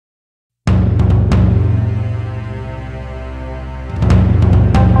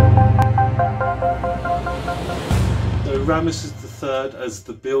Ramesses III as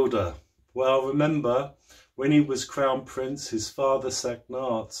the builder? Well, remember when he was crown prince, his father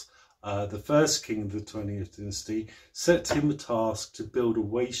Saknat, the first king of the 20th dynasty, set him a task to build a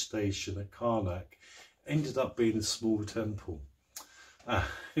way station at Karnak. Ended up being a small temple.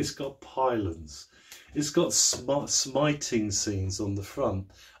 It's got pylons. It's got smiting scenes on the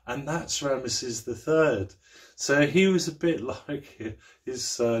front, and that's Ramesses III. So he was a bit like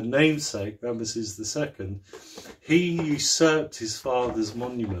his namesake, Ramesses II. He usurped his father's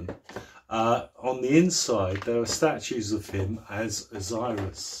monument. On the inside, there are statues of him as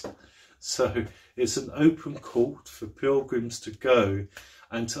Osiris. So it's an open court for pilgrims to go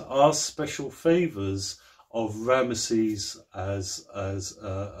and to ask special favours of Ramesses as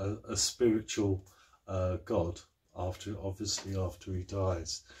a spiritual god, obviously after he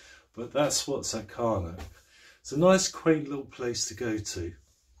dies. But that's what's at Karnak. It's a nice quaint little place to go to.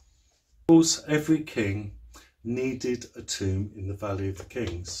 Of course, every king needed a tomb in the Valley of the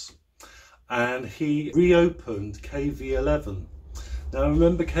Kings, and he reopened KV11. Now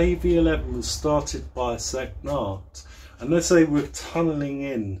remember, KV11 was started by Saknat, and as they were tunnelling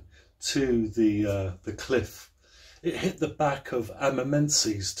in to the cliff, it hit the back of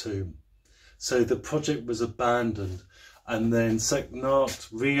Ramesses' tomb. So the project was abandoned, and then Saknat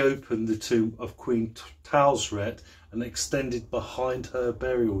reopened the tomb of Queen Tausret and extended behind her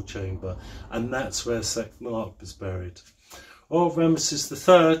burial chamber, and that's where Saknat was buried. Well, Ramesses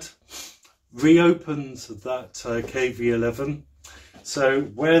III reopened that KV11. So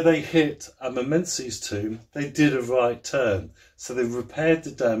where they hit Ramesses' tomb, they did a right turn. So they repaired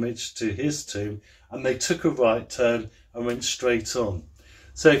the damage to his tomb, and they took a right turn and went straight on.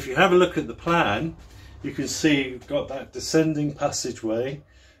 So if you have a look at the plan, you can see you've got that descending passageway,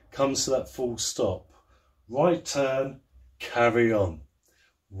 comes to that full stop. Right turn, carry on.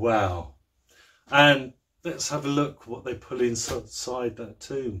 Wow. And let's have a look what they put inside that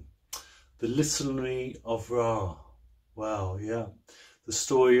tomb. The Litany of Ra. Wow, yeah. The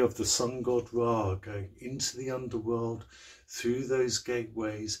story of the sun god Ra going into the underworld through those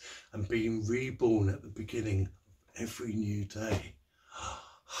gateways and being reborn at the beginning of every new day.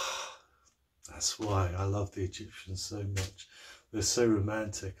 That's why I love the Egyptians so much. They're so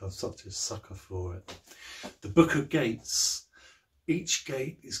romantic. I'm such a sucker for it. The Book of Gates. Each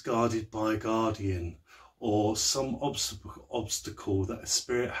gate is guarded by a guardian or some obstacle that a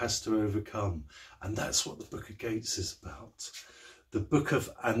spirit has to overcome. And that's what the Book of Gates is about. The Book of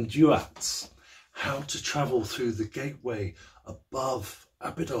Anduat. How to travel through the gateway above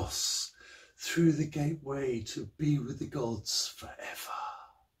Abydos. Through the gateway to be with the gods forever.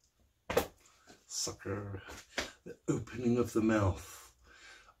 Sucker. The opening of the mouth.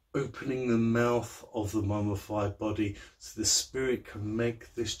 Opening the mouth of the mummified body so the spirit can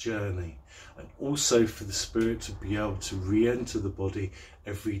make this journey, and also for the spirit to be able to re-enter the body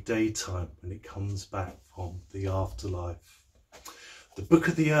every daytime when it comes back from the afterlife. The Book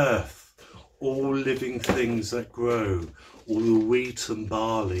of the Earth. All living things that grow, all the wheat and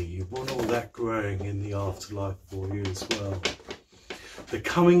barley, you want all that growing in the afterlife for you as well. The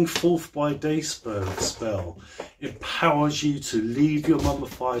Coming Forth by Day spell empowers you to leave your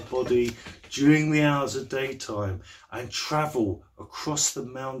mummified body during the hours of daytime and travel across the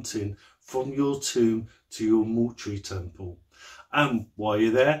mountain from your tomb to your mortuary temple. And while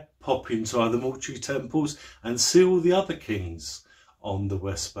you're there, pop into other mortuary temples and see all the other kings on the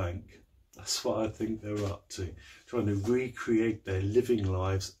West Bank. That's what I think they're up to, trying to recreate their living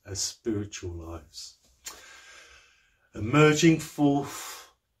lives as spiritual lives. Emerging forth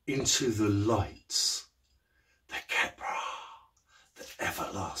into the lights, the Kebra, the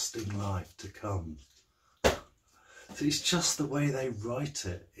everlasting life to come. So it's just the way they write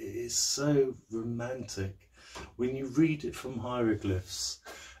it. It is so romantic. When you read it from hieroglyphs,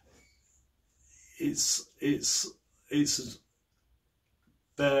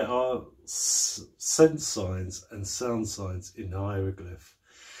 there are sense signs and sound signs in hieroglyph.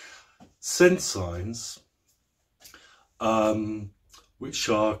 Sense signs, which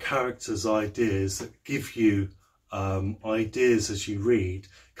are characters' ideas that give you ideas as you read,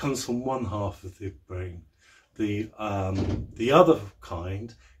 comes from one half of the brain. The other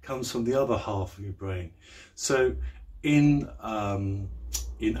kind comes from the other half of your brain. So in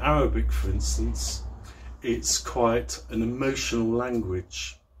Arabic, for instance, it's quite an emotional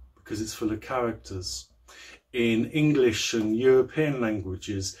language because it's full of characters. In English and European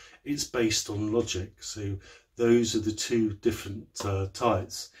languages, it's based on logic. So those are the two different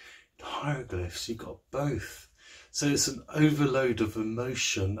types. In hieroglyphs, you've got both. So it's an overload of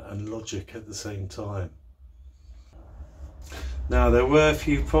emotion and logic at the same time. Now, there were a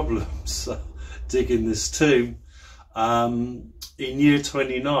few problems digging this tomb. In year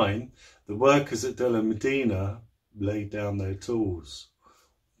 29, the workers at Della Medina laid down their tools.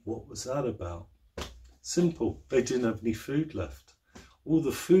 What was that about? Simple, they didn't have any food left. All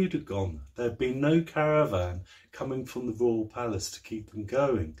the food had gone. There had been no caravan coming from the royal palace to keep them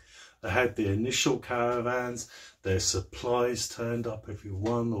going. They had the initial caravans, their supplies turned up every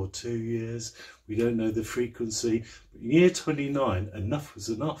 1 or 2 years. We don't know the frequency, but in year 29, enough was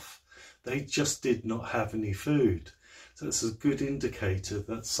enough. They just did not have any food. So that's a good indicator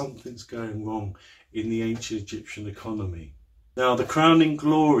that something's going wrong in the ancient Egyptian economy. Now, the crowning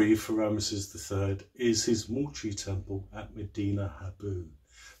glory for Ramesses III is his mortuary temple at Medinet Habu.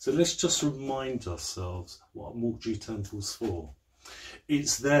 So let's just remind ourselves what a mortuary temple's for.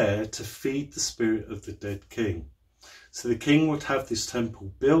 It's there to feed the spirit of the dead king. So the king would have this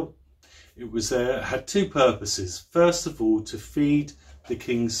temple built. It was there, it had 2 purposes. First of all, to feed the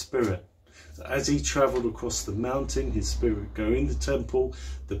king's spirit. So as he travelled across the mountain, his spirit would go in the temple.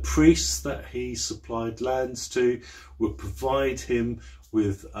 The priests that he supplied lands to would provide him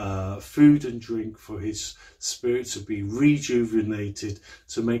with food and drink for his spirit to be rejuvenated,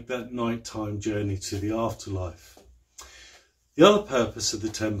 to make that nighttime journey to the afterlife. The other purpose of the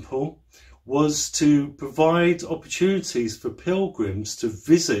temple was to provide opportunities for pilgrims to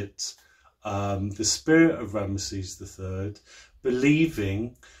visit the spirit of Ramesses III,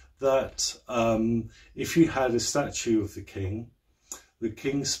 believing that if you had a statue of the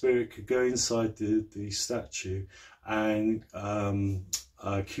king's spirit could go inside the statue and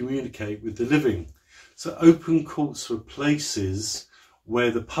communicate with the living. So open courts were places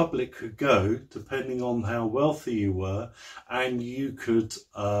where the public could go, depending on how wealthy you were, and you could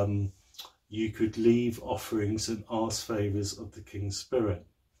leave offerings and ask favours of the king's spirit.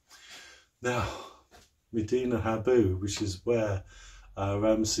 Now, Medinet Habu, which is where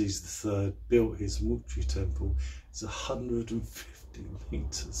Ramesses III built his mortuary temple, is 150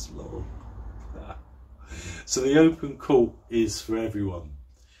 metres long. So the open court is for everyone.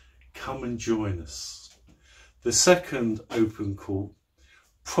 Come and join us. The second open court,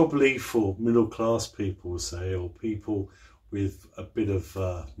 probably for middle class people, say, or people with a bit of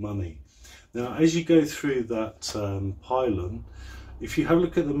money. Now, as you go through that pylon, if you have a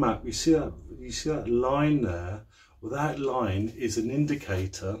look at the map, you see that line there. Well, that line is an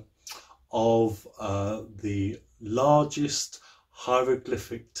indicator of the largest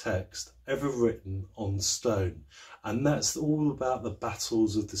hieroglyphic text ever written on stone, and that's all about the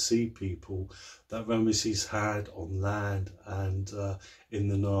battles of the sea people that Ramesses had on land and in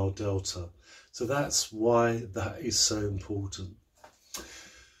the Nile Delta. So that's why that is so important.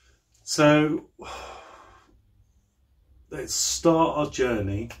 So let's start our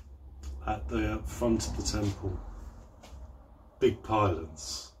journey at the front of the temple. Big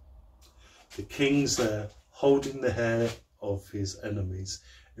pylons. The king's there holding the hair of his enemies.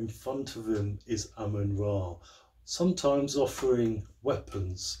 In front of him is Amun-Ra, sometimes offering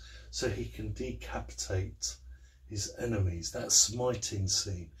weapons so he can decapitate his enemies. That smiting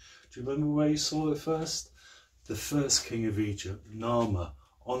scene. Do you remember where you saw it first? The first king of Egypt, Nama,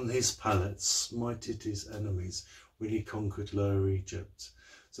 on his pallet smited his enemies when he conquered Lower Egypt.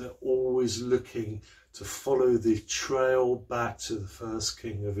 So they're always looking to follow the trail back to the first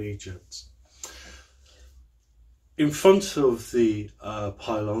king of Egypt. In front of the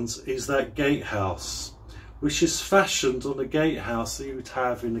pylons is that gatehouse, which is fashioned on a gatehouse that you would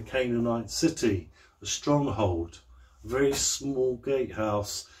have in a Canaanite city, a stronghold, a very small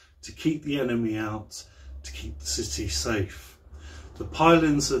gatehouse to keep the enemy out, to keep the city safe. The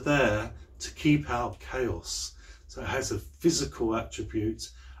pylons are there to keep out chaos, so it has a physical attribute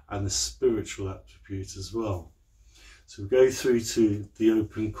and a spiritual attribute as well. So we go through to the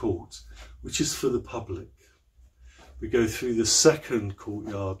open court, which is for the public. We go through the second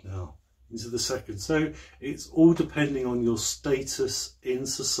courtyard now, into the second. So it's all depending on your status in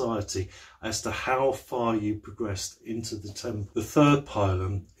society as to how far you progressed into the temple. The third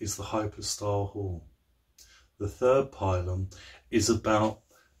pylon is the hypostyle hall. The third pylon is about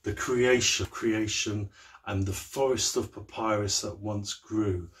the creation and the forest of papyrus that once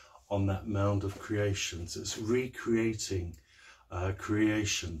grew on that mound of creation. So it's recreating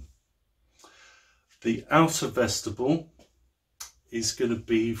creation. The outer vestibule is going to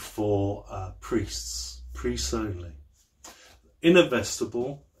be for priests only. Inner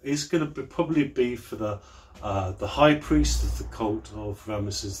vestibule is going to probably be for the high priest of the cult of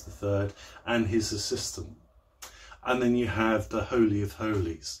Ramesses III and his assistant. And then you have the Holy of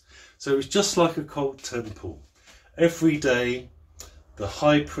Holies. So it's just like a cult temple. Every day, the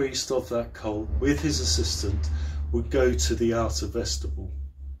high priest of that cult with his assistant would go to the outer vestibule.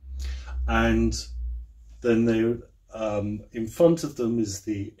 And then they would in front of them is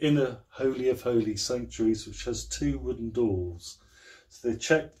the inner Holy of Holy sanctuaries, which has 2 wooden doors. So they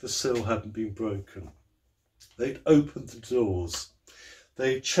checked the sill hadn't been broken. They'd opened the doors.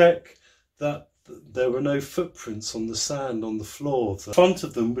 They checked that there were no footprints on the sand on the floor. In front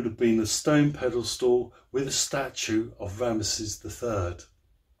of them would have been a stone pedestal with a statue of Ramesses III,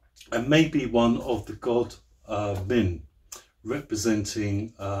 and maybe one of the god Min,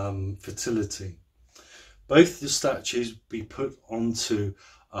 representing fertility. Both the statues be put onto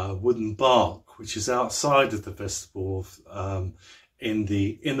wooden bark, which is outside of the vestibule, in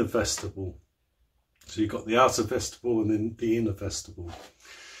the inner vestibule. So you've got the outer vestibule and then the inner vestibule.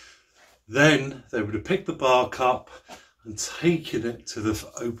 Then they would have picked the bark up and taken it to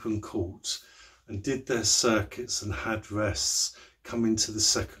the open court and did their circuits and had rests, come into the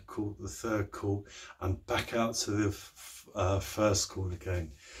second court, the third court, and back out to the first court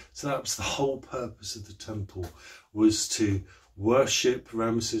again. So that was the whole purpose of the temple, was to worship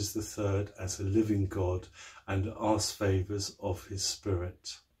Ramesses III as a living God and ask favours of his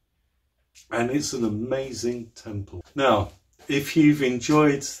spirit. And it's an amazing temple. Now, if you've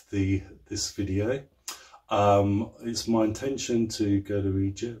enjoyed this video, it's my intention to go to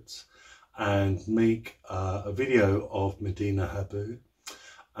Egypt and make a video of Medinet Habu,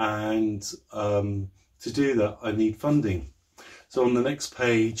 and to do that I need funding. So on the next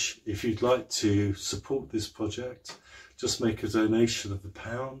page, if you'd like to support this project, just make a donation of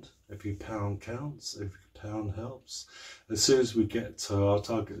 £1. Every pound counts, every pound helps. As soon as we get to our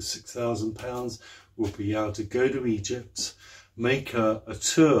target of £6,000, we'll be able to go to Egypt, make a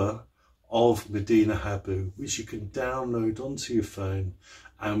tour of Medinet Habu, which you can download onto your phone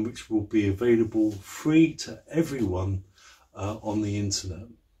and which will be available free to everyone on the internet.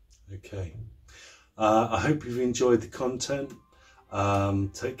 Okay, I hope you've enjoyed the content.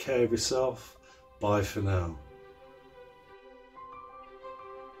 Take care of yourself. Bye for now.